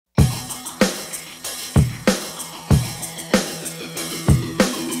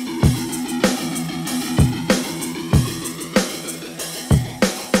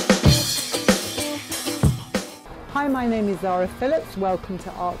is Zara Phillips. Welcome to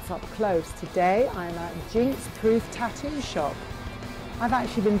Arts Up Close. Today I'm at Jinx Proof Tattoo Shop. I've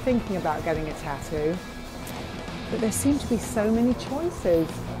actually been thinking about getting a tattoo, but there seem to be so many choices.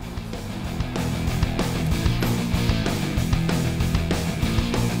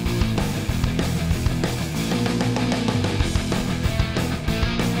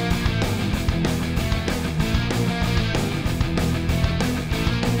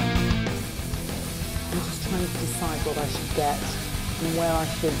 Trying to decide what I should get and where I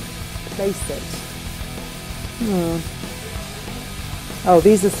should place it. Oh,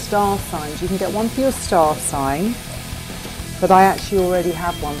 these are star signs. You can get one for your star sign, but I actually already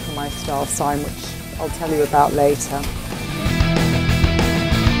have one for my star sign, which I'll tell you about later.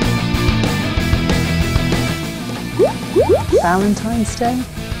 Valentine's Day?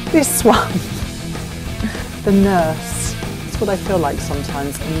 This one. The nurse. That's what I feel like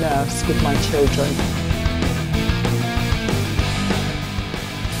sometimes, a nurse with my children.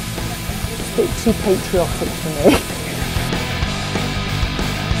 A bit too patriotic for me.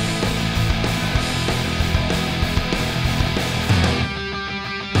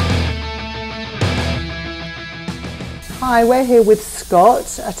 Hi, we're here with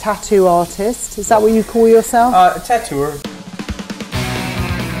Scott, a tattoo artist. Is that what you call yourself? A tattooer.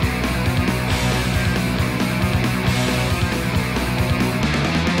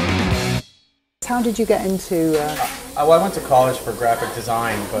 How did you get into... Well, I went to college for graphic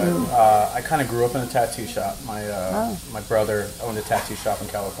design, but I kind of grew up in a tattoo shop. My brother owned a tattoo shop in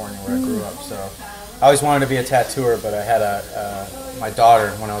California where I grew up, so I always wanted to be a tattooer, but I had my daughter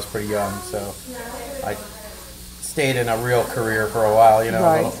when I was pretty young, so I stayed in a real career for a while, you know,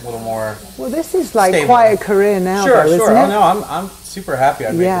 right. a little more. Well, this is like stable. Quite a career now, sure, though, sure. isn't it? Oh, no, I'm super happy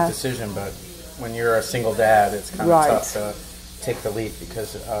I made the decision, but when you're a single dad, it's kind of tough to take the leap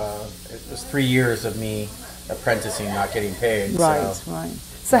because it was 3 years of me apprenticing, not getting paid. Right, so. right.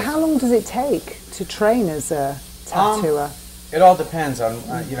 So how long does it take to train as a tattooer? It all depends on,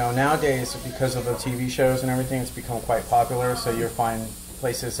 you know, nowadays because of the TV shows and everything, it's become quite popular, so you'll find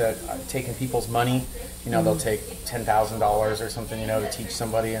places that are taking people's money, you know, they'll take $10,000 or something, you know, to teach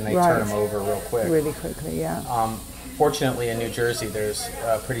somebody and they turn them over real quick. Really quickly, yeah. Fortunately, in New Jersey, there's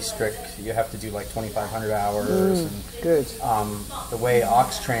pretty strict. You have to do like 2,500 hours. And, good. The way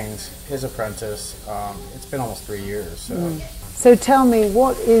Ox trains his apprentice, it's been almost 3 years. So. So tell me,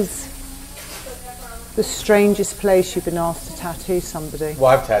 what is the strangest place you've been asked to tattoo somebody?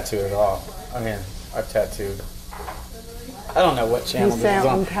 Well, I've tattooed it all. I mean, I've tattooed. I don't know what channel this is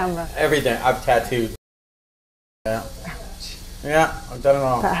on camera. Everything. I've tattooed. Yeah. Yeah, I've done it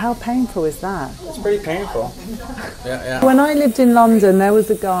all. But how painful is that? It's pretty painful. Yeah. When I lived in London, there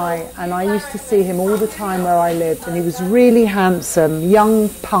was a guy, and I used to see him all the time where I lived, and he was really handsome, young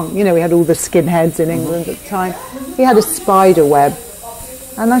punk. You know, we had all the skinheads in England at the time. He had a spider web,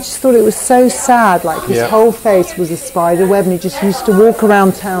 and I just thought it was so sad. Like his whole face was a spider web, and he just used to walk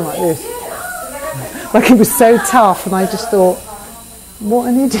around town like this, like he was so tough. And I just thought, what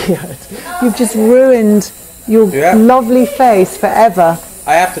an idiot! You've just ruined your lovely face forever.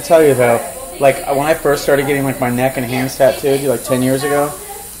 I have to tell you though, like when I first started getting like my neck and hands tattooed like 10 years ago,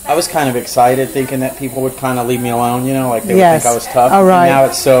 I was kind of excited thinking that people would kind of leave me alone, you know, like they would think I was tough. Oh, right. And now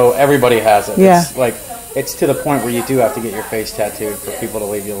it's so, everybody has it. Yeah. It's like, it's to the point where you do have to get your face tattooed for people to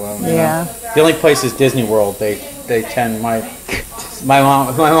leave you alone. You know? The only place is Disney World. They tend, my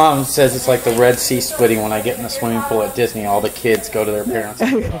mom says it's like the Red Sea splitting when I get in the swimming pool at Disney. All the kids go to their parents.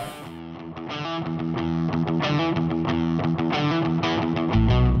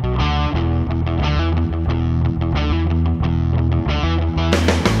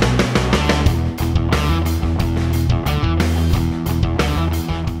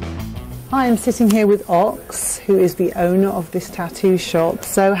 Hi, I'm sitting here with Ox, who is the owner of this tattoo shop.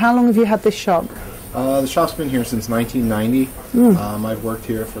 So how long have you had this shop? The shop's been here since 1990. I've worked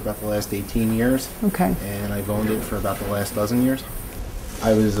here for about the last 18 years. Okay. And I've owned it for about the last dozen years.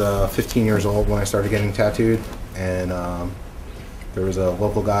 I was 15 years old when I started getting tattooed, and there was a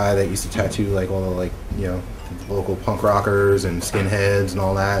local guy that used to tattoo like all the, like, you know, local punk rockers and skinheads and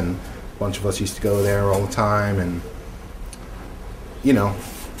all that, and a bunch of us used to go there all the time. And you know,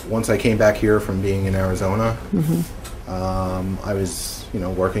 once I came back here from being in Arizona, I was, you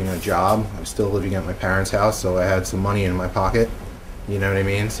know, working a job. I was still living at my parents' house, so I had some money in my pocket. You know what I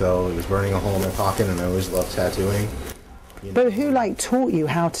mean? So it was burning a hole in my pocket, and I always loved tattooing. You know? But who, like, taught you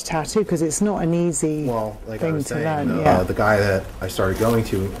how to tattoo? Because it's not an easy thing to learn. The guy that I started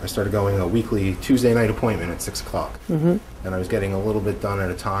going a weekly Tuesday night appointment at 6 o'clock. And I was getting a little bit done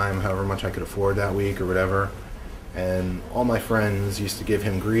at a time, however much I could afford that week or whatever. And all my friends used to give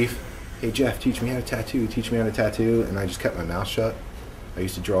him grief hey Jeff, teach me how to tattoo, teach me how to tattoo, and I just kept my mouth shut. I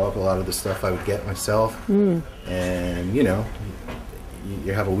used to draw up a lot of the stuff I would get myself, and you know,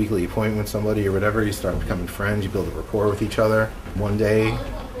 you have a weekly appointment with somebody or whatever, you start becoming friends, you build a rapport with each other. One day,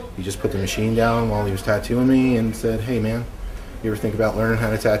 he just put the machine down while he was tattooing me and said, hey man, you ever think about learning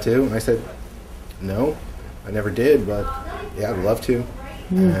how to tattoo? And I said, no, I never did, but yeah, I'd love to.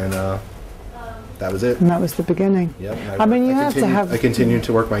 And that was it. And that was the beginning. Yep. I mean, I continued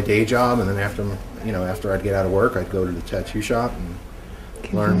to work my day job, and then after I'd get out of work, I'd go to the tattoo shop and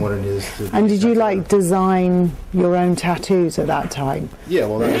learn what it is to And did you like design your own tattoos at that time? Yeah,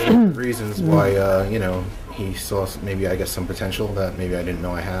 well, that was one of the reasons why, you know, he saw maybe, I guess, some potential that maybe I didn't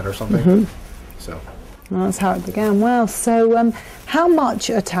know I had or something. So. Well, that's how it began. Well, so how much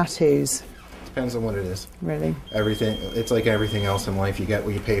are tattoos? Depends on what it is. Really? Everything. It's like everything else in life. You get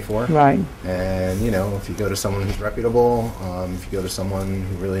what you pay for. Right. And, you know, if you go to someone who's reputable, if you go to someone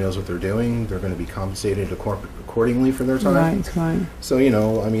who really knows what they're doing, they're going to be compensated accordingly for their time. Right, right. So, you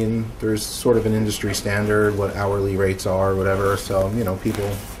know, I mean, there's sort of an industry standard, what hourly rates are, whatever. So, you know, people,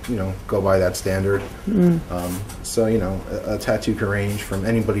 you know, go by that standard. So, you know, a tattoo can range from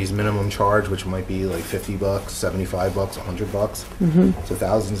anybody's minimum charge, which might be like $50, $75, $100, to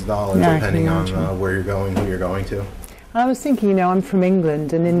thousands of dollars, depending on where you're going, who you're going to. I was thinking, you know, I'm from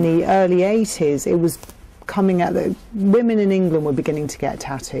England, and in the early 80s, it was coming out that women in England were beginning to get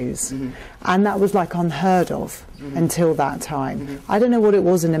tattoos, and that was like unheard of until that time. I don't know what it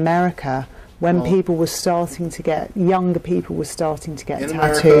was in America when people were starting to get, younger people were starting to get tattoos. In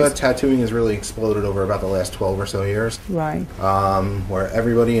America, tattooing has really exploded over about the last 12 or so years. Right. Where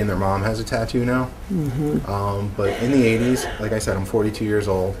everybody and their mom has a tattoo now. But in the 80s, like I said, I'm 42 years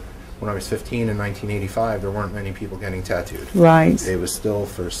old. When I was 15 in 1985, there weren't many people getting tattooed. Right. It was still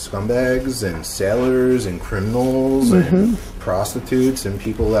for scumbags and sailors and criminals and prostitutes and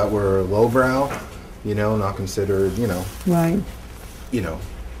people that were lowbrow, you know, not considered, you know. Right. You know,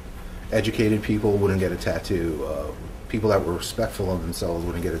 educated people wouldn't get a tattoo. People that were respectful of themselves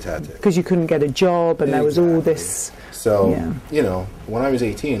wouldn't get a tattoo. Because you couldn't get a job, and there was all this. So, you know, when I was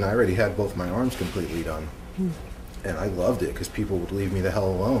 18, I already had both my arms completely done. And I loved it because people would leave me the hell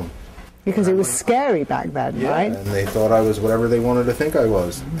alone. Because it was scary back then, right? And they thought I was whatever they wanted to think I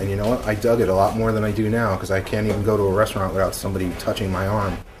was. And you know what? I dug it a lot more than I do now because I can't even go to a restaurant without somebody touching my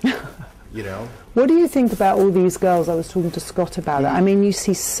arm. You know? What do you think about all these girls? I was talking to Scott about it. I mean, you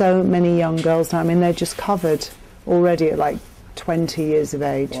see so many young girls now. I mean, they're just covered already at like 20 years of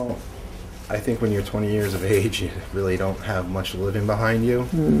age. Well, I think when you're 20 years of age, you really don't have much living behind you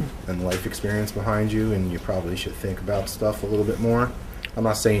and life experience behind you, and you probably should think about stuff a little bit more. I'm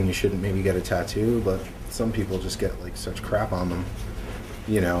not saying you shouldn't maybe get a tattoo, but some people just get like such crap on them,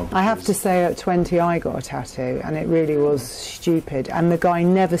 you know. I have to say at 20 I got a tattoo, and it really was stupid. And the guy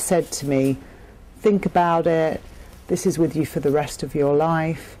never said to me, think about it, this is with you for the rest of your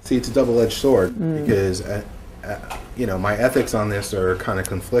life. See, it's a double-edged sword because, you know, my ethics on this are kind of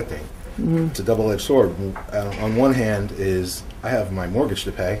conflicting. It's a double-edged sword. On one hand is I have my mortgage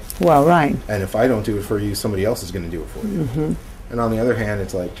to pay. Well, right. And if I don't do it for you, somebody else is going to do it for you. And on the other hand,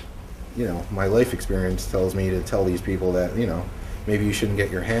 it's like, you know, my life experience tells me to tell these people that, you know, maybe you shouldn't get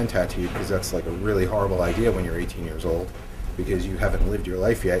your hand tattooed because that's like a really horrible idea when you're 18 years old because you haven't lived your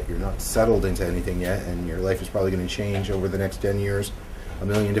life yet, you're not settled into anything yet, and your life is probably going to change over the next 10 years a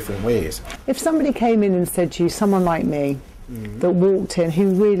million different ways. If somebody came in and said to you, someone like me, that walked in,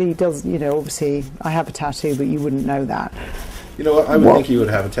 who really does, you know, obviously I have a tattoo, but you wouldn't know that. You know what, I would think you would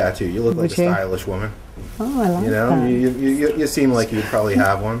have a tattoo. You look like a stylish woman. Oh, I like you know, that. You seem like you'd probably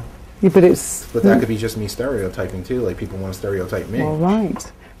have one. Yeah, but that could be just me stereotyping too, like people want to stereotype me. Well,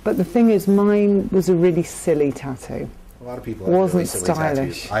 right. But the thing is, mine was a really silly tattoo. A lot of people have wasn't really silly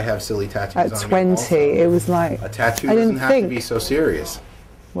stylish. Tattoos. I have silly tattoos At on 20, it was like a tattoo doesn't have to be so serious.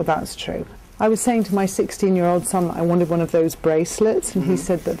 Well, that's true. I was saying to my 16-year-old son that I wanted one of those bracelets, and he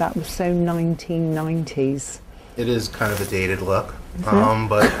said that that was so 1990s. It is kind of a dated look,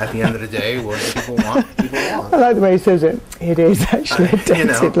 but at the end of the day, what people want, people want. I like the way he says it. It is actually a dated you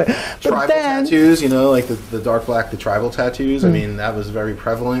know, look. Tribal tattoos, you know, like the dark black, the tribal tattoos, I mean, that was very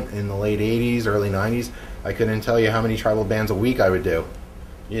prevalent in the late 80s, early 90s. I couldn't tell you how many tribal bands a week I would do.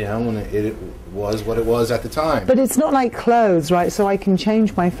 You know, when it was what it was at the time. But it's not like clothes, right? So I can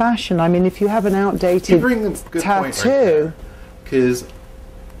change my fashion. I mean, if you have an outdated tattoo, because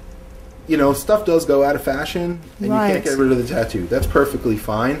you know, stuff does go out of fashion, and you can't get rid of the tattoo. That's perfectly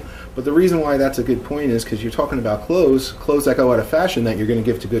fine. But the reason why that's a good point is because you're talking about clothes that go out of fashion that you're going to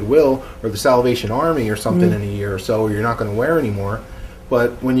give to Goodwill or the Salvation Army or something in a year or so, or you're not going to wear anymore.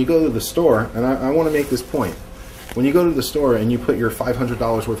 But when you go to the store, and I want to make this point. When you go to the store and you put your $500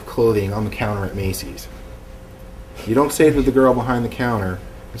 worth of clothing on the counter at Macy's, you don't say to the girl behind the counter,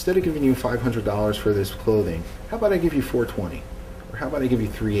 instead of giving you $500 for this clothing, how about I give you $420? Or how about I give you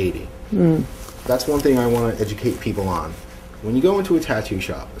 $380? That's one thing I want to educate people on. When you go into a tattoo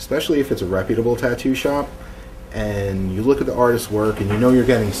shop, especially if it's a reputable tattoo shop, and you look at the artist's work and you know you're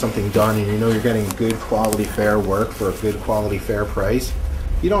getting something done and you know you're getting good quality fair work for a good quality fair price,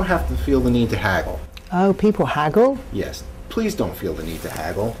 you don't have to feel the need to haggle. Oh, people haggle? Yes. Please don't feel the need to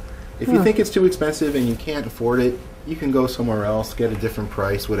haggle. If you think it's too expensive and you can't afford it, you can go somewhere else, get a different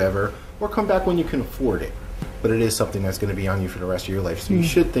price, whatever, or come back when you can afford it. But it is something that's going to be on you for the rest of your life, so you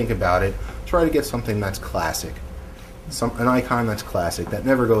should think about it. Try to get something that's classic. An icon that's classic, that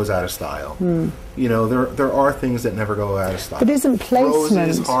never goes out of style. You know, there are things that never go out of style. But isn't placement...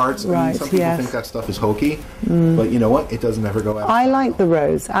 Roses, hearts, right, I mean, some people think that stuff is hokey, but you know what? It doesn't ever go out of style. I like the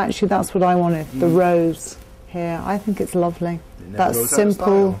rose. Actually, that's what I wanted, the rose here. I think it's lovely. That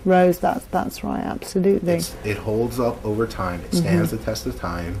simple rose, that's right, absolutely. It holds up over time. It stands the test of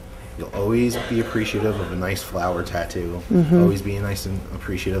time. You'll always be appreciative of a nice flower tattoo. Always be nice and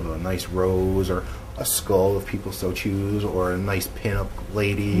appreciative of a nice rose or a skull if people so choose, or a nice pin-up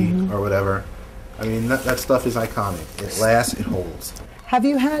lady or whatever. I mean, that stuff is iconic. It lasts, it holds. Have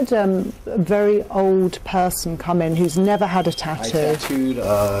you had a very old person come in who's never had a tattoo? I tattooed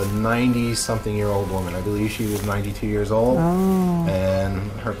a 90-something-year-old woman. I believe she was 92 years old. And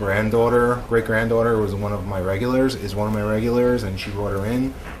her granddaughter, great-granddaughter, was one of my regulars, and she brought her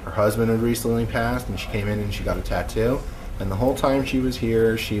in. Her husband had recently passed, and she came in and she got a tattoo. And the whole time she was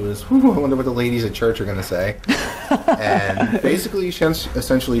here, she was, I wonder what the ladies at church are going to say. And basically,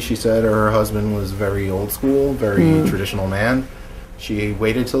 essentially, she said her husband was very old school, very traditional man. She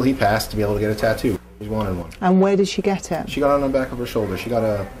waited till he passed to be able to get a tattoo. She wanted one. And where did she get it? She got it on the back of her shoulder. She got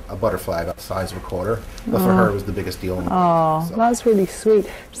a butterfly about the size of a quarter. But for her, it was the biggest deal in the world. So. That's really sweet.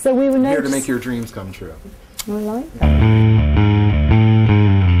 So we were here to make your dreams come true. I like that.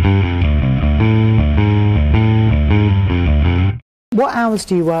 What hours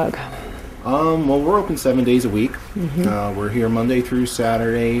do you work? Well, we're open 7 days a week. We're here Monday through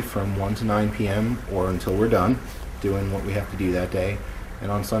Saturday from 1 to 9 p.m. or until we're done doing what we have to do that day.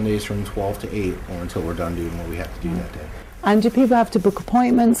 And on Sundays from 12 to 8 or until we're done doing what we have to do that day. And do people have to book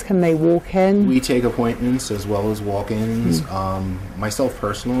appointments? Can they walk in? We take appointments as well as walk-ins. Myself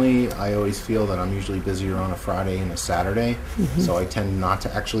personally, I always feel that I'm usually busier on a Friday and a Saturday, so I tend not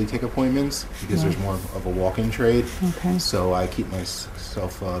to actually take appointments because there's more of a walk-in trade. So I keep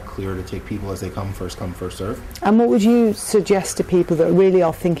myself clear to take people as they come, first serve. And what would you suggest to people that really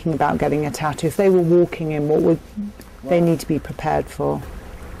are thinking about getting a tattoo? If they were walking in, what would they need to be prepared for?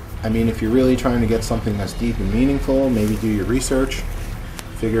 I mean, if you're really trying to get something that's deep and meaningful, maybe do your research,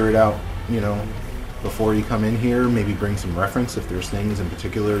 figure it out, you know, before you come in here. Maybe bring some reference if there's things in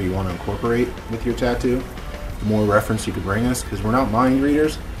particular you want to incorporate with your tattoo. The more reference you could bring us, because we're not mind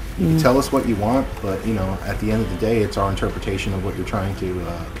readers. You can tell us what you want, but, you know, at the end of the day, it's our interpretation of what you're trying to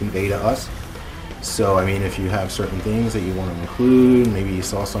convey to us. So, I mean, if you have certain things that you want to include, maybe you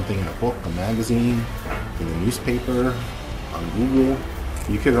saw something in a book, a magazine, in the newspaper, on Google,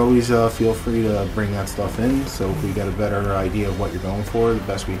 you could always feel free to bring that stuff in. So if we get a better idea of what you're going for, the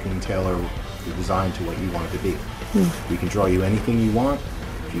best we can tailor the design to what you want it to be. We can draw you anything you want.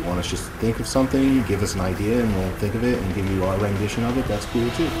 If you want us just to think of something, give us an idea and we'll think of it and give you our rendition of it. That's cool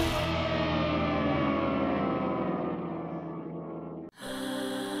too.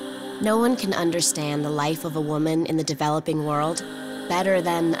 No one can understand the life of a woman in the developing world better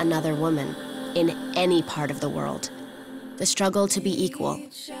than another woman in any part of the world. The struggle to be equal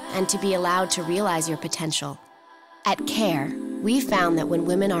and to be allowed to realize your potential. At CARE, we found that when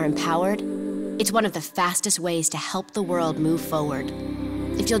women are empowered, it's one of the fastest ways to help the world move forward.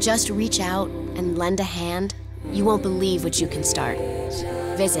 If you'll just reach out and lend a hand, you won't believe what you can start.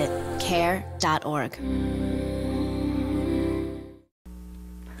 Visit care.org.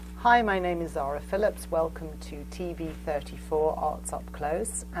 Hi, my name is Zara Phillips. Welcome to TV 34 Arts Up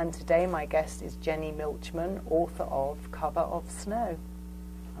Close. And today my guest is Jenny Milchman, author of Cover of Snow.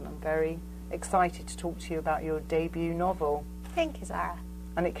 And I'm very excited to talk to you about your debut novel. Thank you, Zara.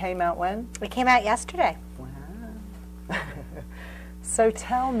 And it came out when? It came out yesterday. Wow. So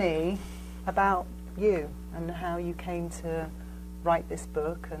tell me about you and how you came to write this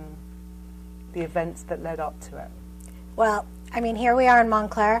book and the events that led up to it. Well, I mean, here we are in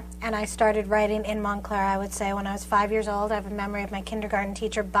Montclair, and I started writing in Montclair, I would say, when I was 5 years old. I have a memory of my kindergarten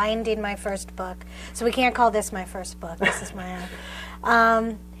teacher binding my first book. So we can't call this my first book. This is my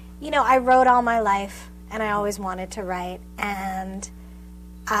own. You know, I wrote all my life, and I always wanted to write. And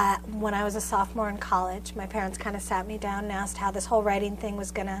when I was a sophomore in college, my parents kind of sat me down and asked how this whole writing thing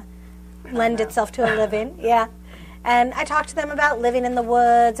was going to lend itself to a living. Yeah. And I talked to them about living in the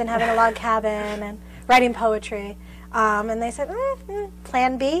woods and having a log cabin and writing poetry. And they said,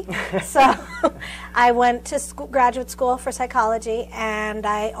 plan B. So I went to graduate school for psychology, and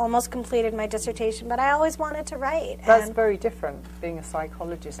I almost completed my dissertation, but I always wanted to write. That's very different, being a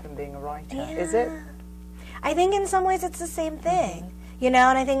psychologist than being a writer, is it? I think in some ways it's the same thing. You know,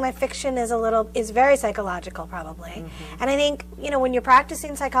 and I think my fiction is very psychological, probably. And I think, you know, when you're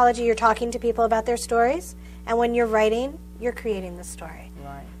practicing psychology, you're talking to people about their stories, and when you're writing, you're creating the story.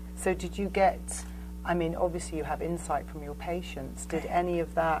 Right. So did you get, I mean, obviously you have insight from your patients. Did any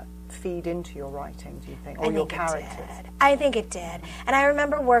of that feed into your writing, do you think, or your characters? I think it did. And I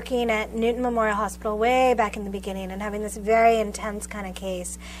remember working at Newton Memorial Hospital way back in the beginning and having this very intense kind of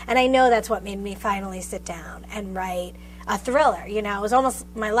case. And I know that's what made me finally sit down and write a thriller. You know, it was almost,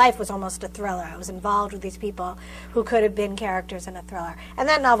 my life was almost a thriller. I was involved with these people who could have been characters in a thriller. And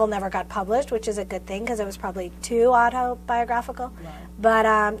that novel never got published, which is a good thing because it was probably too autobiographical. Right.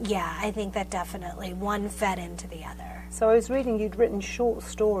 But yeah, I think that definitely one fed into the other. So I was reading you'd written short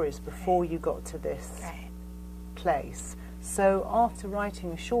stories before you got to this place. So after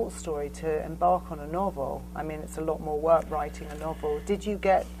writing a short story to embark on a novel, I mean, it's a lot more work writing a novel. Did you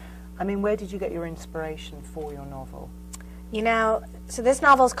get, I mean, where did you get your inspiration for your novel? You know, so this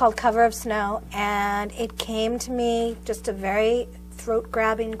novel is called Cover of Snow, and it came to me just a very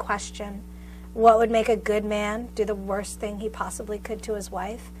throat-grabbing question. What would make a good man do the worst thing he possibly could to his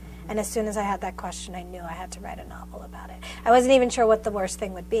wife? And as soon as I had that question, I knew I had to write a novel about it. I wasn't even sure what the worst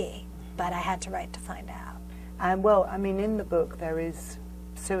thing would be, but I had to write to find out. And well, I mean, in the book there is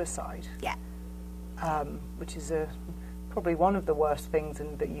suicide. Yeah. Which is probably one of the worst things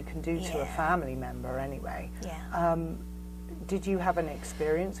that you can do to a family member anyway. Yeah. Did you have an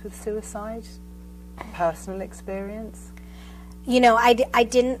experience with suicide? Personal experience? You know, I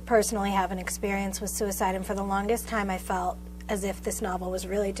didn't personally have an experience with suicide, and for the longest time I felt as if this novel was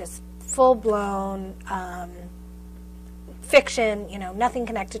really just full-blown fiction, you know, nothing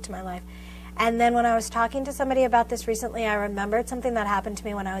connected to my life. And then when I was talking to somebody about this recently, I remembered something that happened to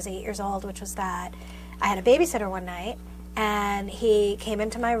me when I was 8 years old, which was that I had a babysitter one night, and he came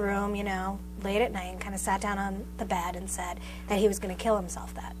into my room, you know, late at night and kind of sat down on the bed and said that he was going to kill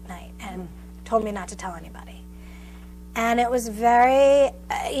himself that night and told me not to tell anybody. And it was very,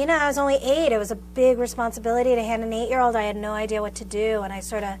 you know, I was only 8. It was a big responsibility to hand an 8-year-old. I had no idea what to do, and I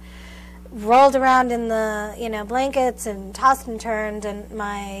sort of rolled around in the, you know, blankets and tossed and turned, and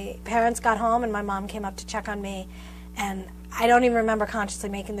my parents got home and my mom came up to check on me, and I don't even remember consciously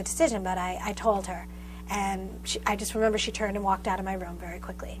making the decision, but I told her. And I just remember she turned and walked out of my room very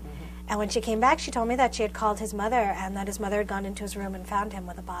quickly. And when she came back, she told me that she had called his mother and that his mother had gone into his room and found him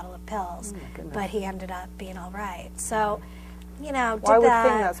with a bottle of pills. But he ended up being all right. So, you know, I would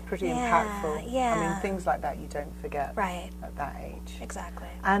think that's pretty impactful. Yeah. I mean, things like that you don't forget at that age. Exactly.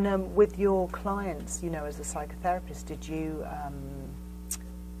 And with your clients, you know, as a psychotherapist, did you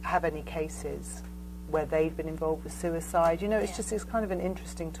have any cases where they'd been involved with suicide? You know, it's kind of an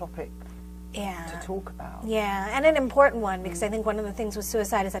interesting topic to talk about. Yeah, and an important one, because I think one of the things with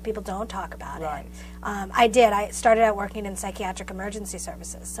suicide is that people don't talk about it. I started out working in psychiatric emergency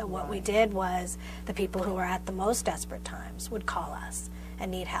services, so what we did was the people who were at the most desperate times would call us and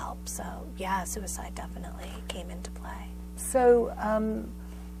need help. So yeah, suicide definitely came into play. So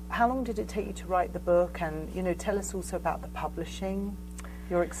how long did it take you to write the book? And, you know, tell us also about the publishing,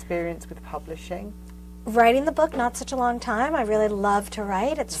 your experience with publishing. Writing the book, not such a long time. I really love to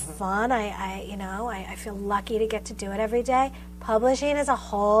write. It's fun. I feel lucky to get to do it every day. Publishing is a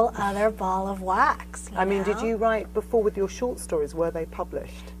whole other ball of wax. I mean, did you write before with your short stories? Were they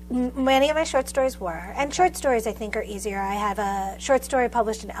published? Many of my short stories were. And short stories, I think, are easier. I have a short story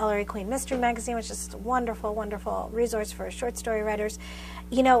published in Ellery Queen Mystery Magazine, which is a wonderful, wonderful resource for short story writers.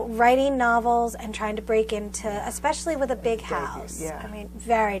 You know, writing novels and trying to break into, especially with a big house, I mean,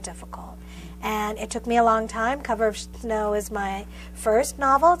 very difficult. And it took me a long time. Cover of Snow is my first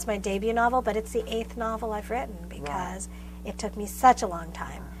novel. It's my debut novel, but it's the 8th novel I've written because it took me such a long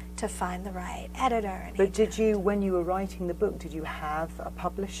time to find the right editor. And but did you, when you were writing the book, did you have a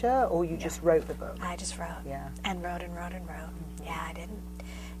publisher or you just wrote the book? I just wrote and wrote and wrote and wrote. Yeah, I didn't.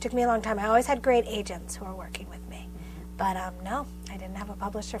 It took me a long time. I always had great agents who were working with me. But no, I didn't have a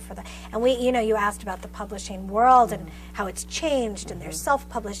publisher for that. And we, you know, you asked about the publishing world and how it's changed, and there's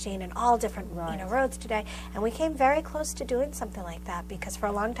self-publishing and all different, you know, roads today. And we came very close to doing something like that because for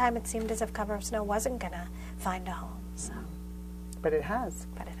a long time it seemed as if Cover of Snow wasn't going to find a home. So. But it has.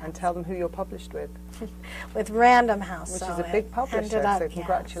 And tell them who you're published with. With Random House. Which so is a big publisher, so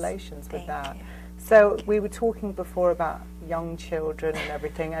congratulations with that. So we were talking before about young children and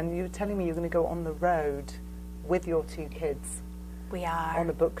everything, and you were telling me you're going to go on the road with your 2 kids. We are. On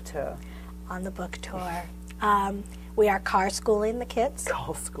a book tour. On the book tour. We are car schooling the kids.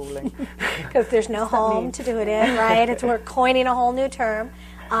 Car schooling. Because there's no home to do it in, right? We're coining a whole new term.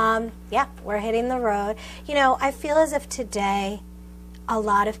 Yeah, we're hitting the road. You know, I feel as if today a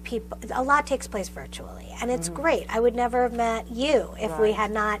lot takes place virtually, and it's great. I would never have met you if we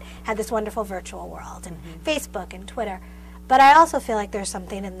had not had this wonderful virtual world, and Facebook and Twitter. But I also feel like there's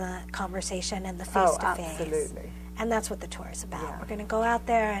something in the conversation and the face-to-face. Oh, absolutely. And that's what the tour is about. Yeah. We're going to go out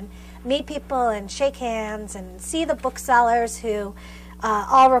there and meet people and shake hands and see the booksellers who,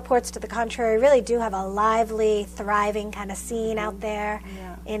 all reports to the contrary, really do have a lively, thriving kind of scene out there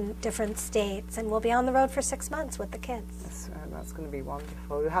in different states. And we'll be on the road for 6 months with the kids. That's going to be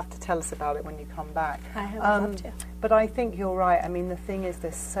wonderful. You'll have to tell us about it when you come back. I would love to. But I think you're right. I mean, the thing is,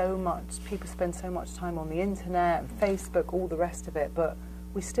 there's so much, people spend so much time on the internet and Facebook, all the rest of it, but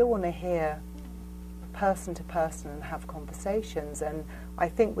we still want to hear person to person and have conversations. And I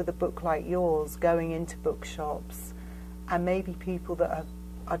think with a book like yours, going into bookshops and maybe people that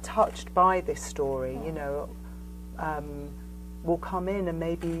are touched by this story, you know, will come in and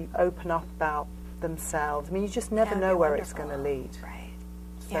maybe open up about themselves. I mean, you just never know where it's going to lead. Right.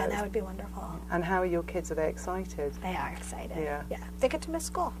 So, yeah, that would be wonderful. And how are your kids? Are they excited? They are excited. Yeah. They get to miss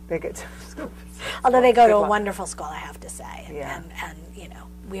school. They get to miss school. Although they go to a wonderful school, I have to say. Yeah. And you know,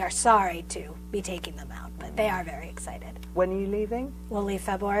 we are sorry to be taking them out, but they are very excited. When are you leaving? We'll leave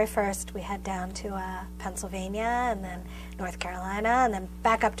February 1st. We head down to Pennsylvania and then North Carolina and then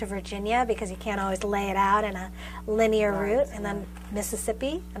back up to Virginia because you can't always lay it out in a linear route, and then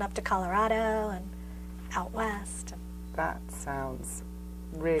Mississippi and up to Colorado and out west. That sounds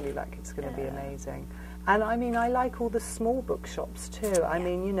really like it's going to be amazing. And I mean, I like all the small bookshops too. I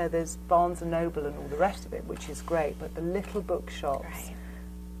mean, you know, there's Barnes and Noble and all the rest of it, which is great, but the little bookshops,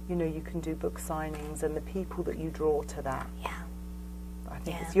 you know, you can do book signings and the people that you draw to that. Yeah. I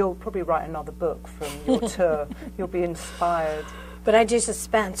think you'll probably write another book from your tour. You'll be inspired. But I do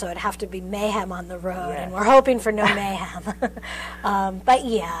suspense, so it'd have to be mayhem on the road, and we're hoping for no mayhem. But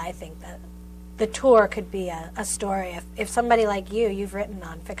yeah, I think that the tour could be a story. If somebody like you've written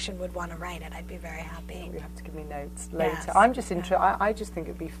nonfiction, would want to write it, I'd be very happy. You have to give me notes later. Yes. I'm just interested. I just think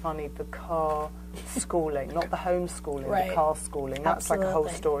it'd be funny, the car schooling, not the homeschooling, the car schooling. That's like a whole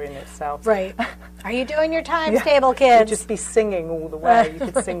story in itself. Right. Are you doing your times table, kids? You'd just be singing all the way. You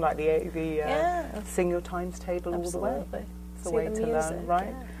could sing like sing your times table all the way. It's a way to learn,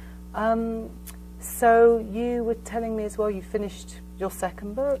 right? Yeah. So you were telling me as well, you finished your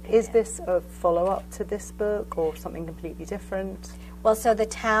second book. Is this a follow-up to this book or something completely different? Well, so the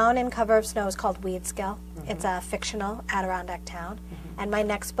town in Cover of Snow is called Weedskill. It's a fictional Adirondack town. And my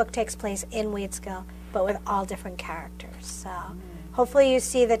next book takes place in Weedskill, but with all different characters. So hopefully you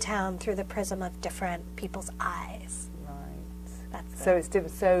see the town through the prism of different people's eyes. Right. So it's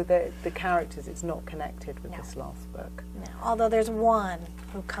different. So the characters, it's not connected with this last book. No, although there's one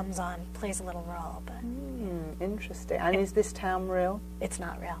who comes on, plays a little role. But interesting. And is this town real? It's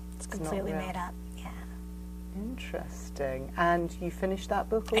not real. It's completely made up. Yeah. Interesting. And you finished that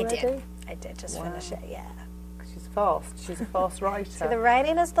book already? I did just finish it. Yeah. She's fast. She's a fast writer. See, the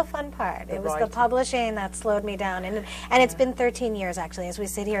writing is the fun part. It was the publishing that slowed me down, and it's been 13 years actually. As we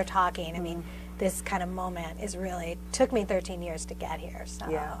sit here talking, I mean, this kind of moment is really took me 13 years to get here. So.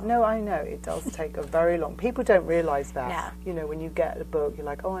 Yeah, no, I know it does take a very long. People don't realize that. No. You know, when you get a book, you're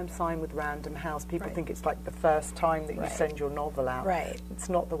like, oh, I'm signed with Random House. People think it's like the first time that you send your novel out. Right. It's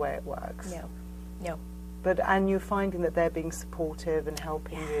not the way it works. No. And you're finding that they're being supportive and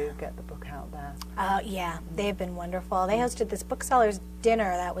helping you get the book out there. Yeah, they've been wonderful. They hosted this booksellers dinner.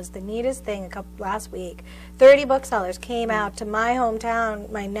 That was the neatest thing last week. 30 booksellers came out to my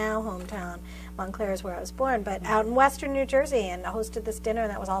hometown, my now hometown. Montclair is where I was born, but out in western New Jersey, and hosted this dinner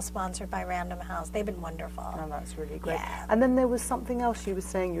that was all sponsored by Random House. They've been wonderful. Oh, that's really great. Yeah. And then there was something else you were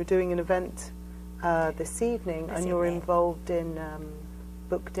saying. You're doing an event this evening, you're involved in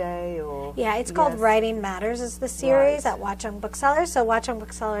Book Day, or it's called Writing Matters is the series at Watchung Booksellers. So Watchung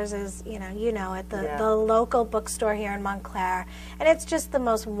Booksellers is you know it, the local bookstore here in Montclair, and it's just the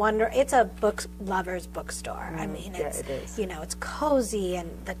most it's a book lovers bookstore. I mean, it's it is. You know, it's cozy, and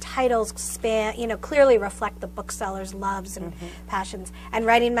the titles clearly reflect the booksellers' loves and passions. And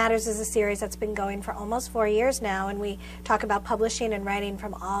Writing Matters is a series that's been going for almost 4 years now, and we talk about publishing and writing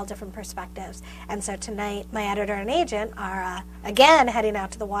from all different perspectives. And so tonight, my editor and agent are again heading out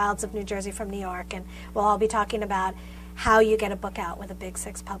to the wilds of New Jersey from New York, and we'll all be talking about how you get a book out with a big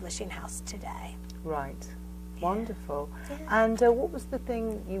 6 publishing house today. Right. Wonderful. Yeah. And what was the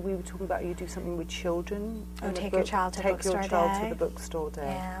thing we were talking about? You do something with children? Oh, take your child to bookstore day. Take your child to the bookstore day.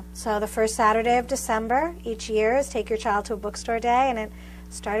 Yeah. So the first Saturday of December each year is Take Your Child to a Bookstore Day, and it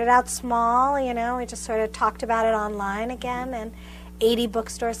started out small, you know, we just sort of talked about it online again, and 80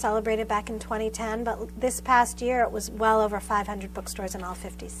 bookstores celebrated back in 2010, but this past year it was well over 500 bookstores in all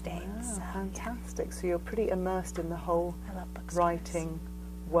 50 states. Oh, so, fantastic. Yeah. So you're pretty immersed in the whole writing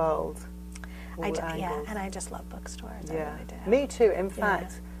world. Yeah, and I just love bookstores. Yeah, I really do. Me too. In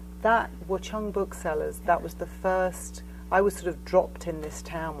fact, that Wuchang Booksellers, that was the first, I was sort of dropped in this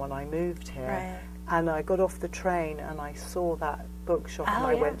town when I moved here. Right. And I got off the train and I saw that bookshop and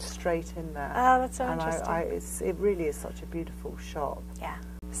I went straight in there. Oh, that's so and interesting. It really is such a beautiful shop. Yeah.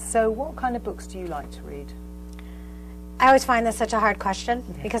 So what kind of books do you like to read? I always find this such a hard question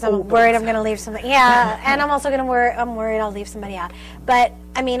because I'm worried I'm going to leave something. Yeah, and I'm also I'm worried I'll leave somebody out. But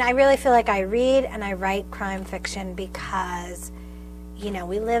I mean, I really feel like I read and I write crime fiction because, you know,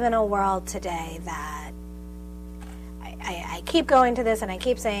 we live in a world today that I keep going to this and I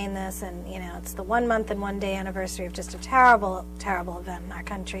keep saying this, and you know, it's the 1 month and 1 day anniversary of just a terrible, terrible event in our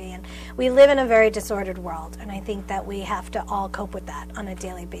country, and we live in a very disordered world, and I think that we have to all cope with that on a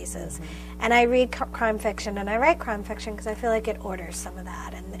daily basis. And I read crime fiction and I write crime fiction because I feel like it orders some of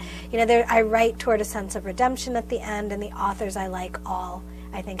that, and you know, I write toward a sense of redemption at the end, and the authors I like all,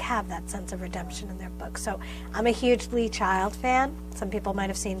 I think, have that sense of redemption in their books. So I'm a huge Lee Child fan. Some people might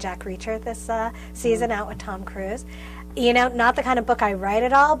have seen Jack Reacher this season out with Tom Cruise. You know, not the kind of book I write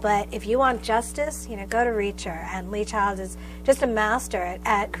at all, but if you want justice, you know, go to Reacher. And Lee Child is just a master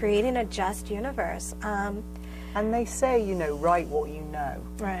at creating a just universe. And they say, you know, write what you know.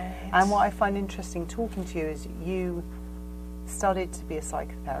 Right. And what I find interesting talking to you is you studied to be a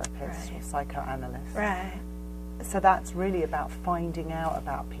psychotherapist or psychoanalyst. Right. So that's really about finding out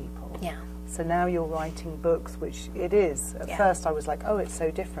about people. Yeah. So now you're writing books, which it is. At first I was like, oh, it's so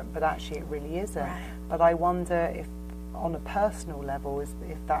different, but actually it really isn't. Right. But I wonder if, on a personal level, if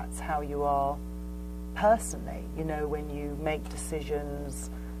that's how you are personally, you know, when you make decisions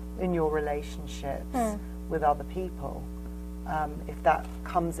in your relationships with other people, if that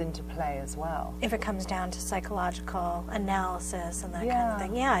comes into play as well. If it comes down to psychological analysis and that kind of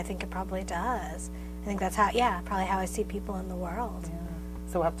thing, yeah, I think it probably does. I think that's how, probably how I see people in the world. Yeah.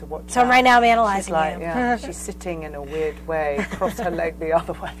 So we'll have to watch. So right now I'm analyzing you. She's sitting in a weird way, across her leg the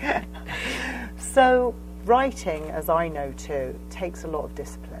other way. So writing, as I know too, takes a lot of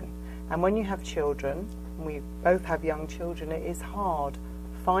discipline. And when you have children, and we both have young children, it is hard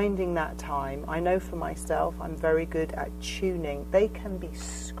finding that time. I know for myself, I'm very good at tuning. They can be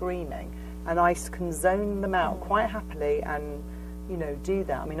screaming, and I can zone them out quite happily and, you know, do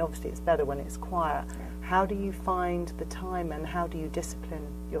that. I mean, obviously it's better when it's quiet. How do you find the time, and how do you discipline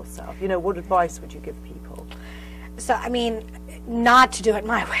yourself? You know, what advice would you give people? So, I mean, not to do it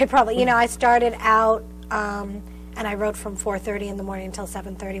my way, probably. You know, I started out, and I wrote from 4:30 in the morning until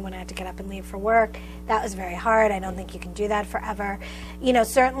 7:30 when I had to get up and leave for work. That was very hard. I don't think you can do that forever. You know,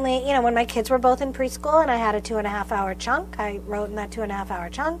 certainly, you know, when my kids were both in preschool and I had a 2.5-hour chunk, I wrote in that 2.5-hour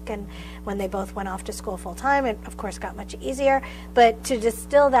chunk, and when they both went off to school full time, it of course got much easier. But to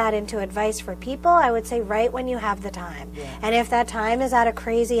distill that into advice for people, I would say write when you have the time. Yeah. And if that time is at a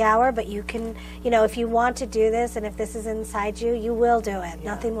crazy hour, but you can, you know, if you want to do this and if this is inside you, you will do it.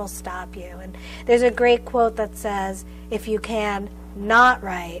 Yeah. Nothing will stop you. And there's a great quote that says, if you can not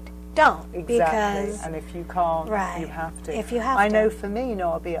write, don't. Exactly. Because, and if you can't, you have to. If you have I know for me, you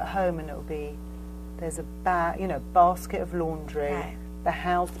know, I'll be at home and it'll be, there's a basket of laundry. Right. The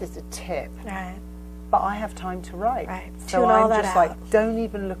house is a tip. Right. But I have time to write. Right. So I'm just like, don't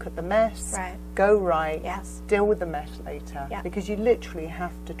even look at the mess. Right. Go write. Yes. Deal with the mess later. Yeah. Because you literally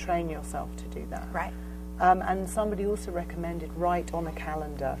have to train yourself to do that. Right. And somebody also recommended write on a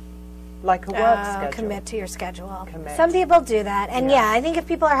calendar. Like a work schedule. Commit to your schedule. Commit. Some people do that. And yeah, I think if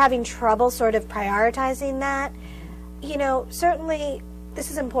people are having trouble sort of prioritizing that, you know, certainly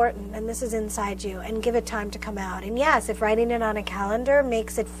this is important and this is inside you, and give it time to come out. And yes, if writing it on a calendar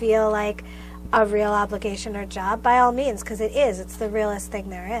makes it feel like a real obligation or job, by all means, because it is. It's the realest thing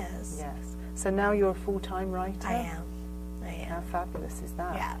there is. Yes. So now you're a full-time writer? I am. How fabulous is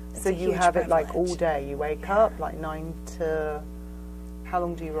that? Yeah. So you have it like all day. You wake up like 9 to... How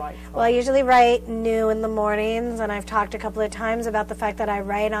long do you write for? Well, I usually write new in the mornings, and I've talked a couple of times about the fact that I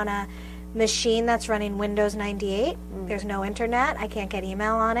write on a machine that's running Windows 98. There's no internet. I can't get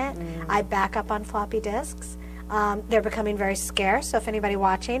email on it. I back up on floppy disks. They're becoming very scarce, so if anybody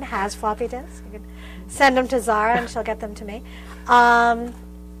watching has floppy disks, you can send them to Zara and she'll get them to me.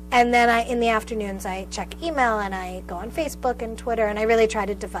 And then in the afternoons, I check email and I go on Facebook and Twitter, and I really try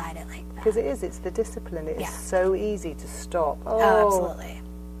to divide it like that. Because it's the discipline. It is so easy to stop. Oh, absolutely.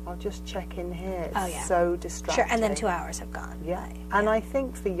 I'll just check in here. It's yeah. so distracting. Sure, and then 2 hours have gone. Yeah. And I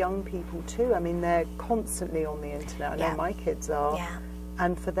think for young people too, I mean, they're constantly on the internet. I know my kids are. Yeah.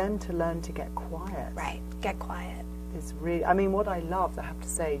 And for them to learn to get quiet. Right, get quiet. Is really, I mean, what I loved, I have to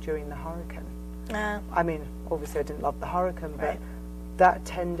say, during the hurricane. I mean, obviously I didn't love the hurricane, but that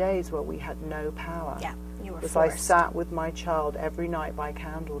 10 days where we had no power. Yeah, you were was forced. I sat with my child every night by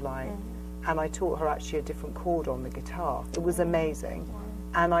candlelight, and I taught her actually a different chord on the guitar. It was amazing.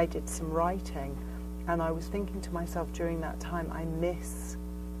 And I did some writing, and I was thinking to myself during that time, I miss,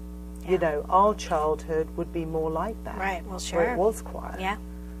 you know, our childhood would be more like that. Right, well, sure. Where it was quiet. Yeah.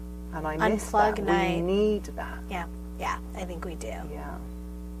 And I miss that. night. We need that. Yeah, yeah, I think we do. Yeah.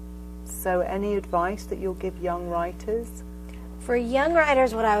 So any advice that you'll give young writers? For young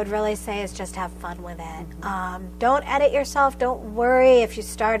writers, what I would really say is just have fun with it. Don't edit yourself. Don't worry if you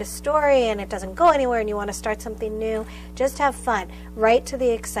start a story and it doesn't go anywhere and you want to start something new. Just have fun. Write to the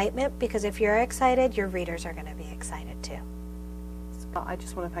excitement, because if you're excited, your readers are going to be excited too. I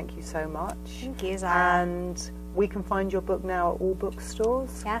just want to thank you so much. Thank you, Zara. And we can find your book now at all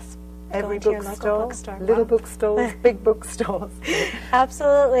bookstores. Yes. Every Go into your local bookstore, bookstore. little bookstores, big bookstores.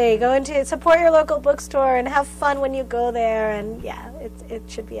 Absolutely. Go into, support your local bookstore and have fun when you go there, and yeah, it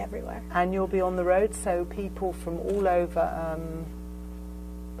should be everywhere. And you'll be on the road, so people from all over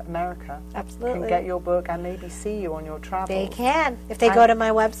America Absolutely. can get your book and maybe see you on your travels. They can. If they go to my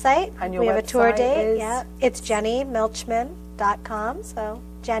website, and your we have a tour website date. is? Yeah, it's jennymilchman.com. So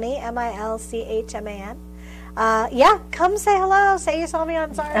Jenny, Milchman. Yeah, come say hello. Say you saw me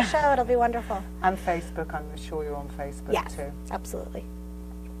on Zara's show. It'll be wonderful. And Facebook, I'm sure you're on Facebook Yes, too. absolutely.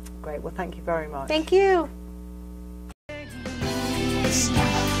 Great. Well, thank you very much. Thank you.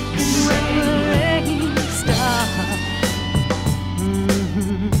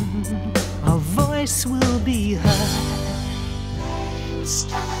 A voice will be heard.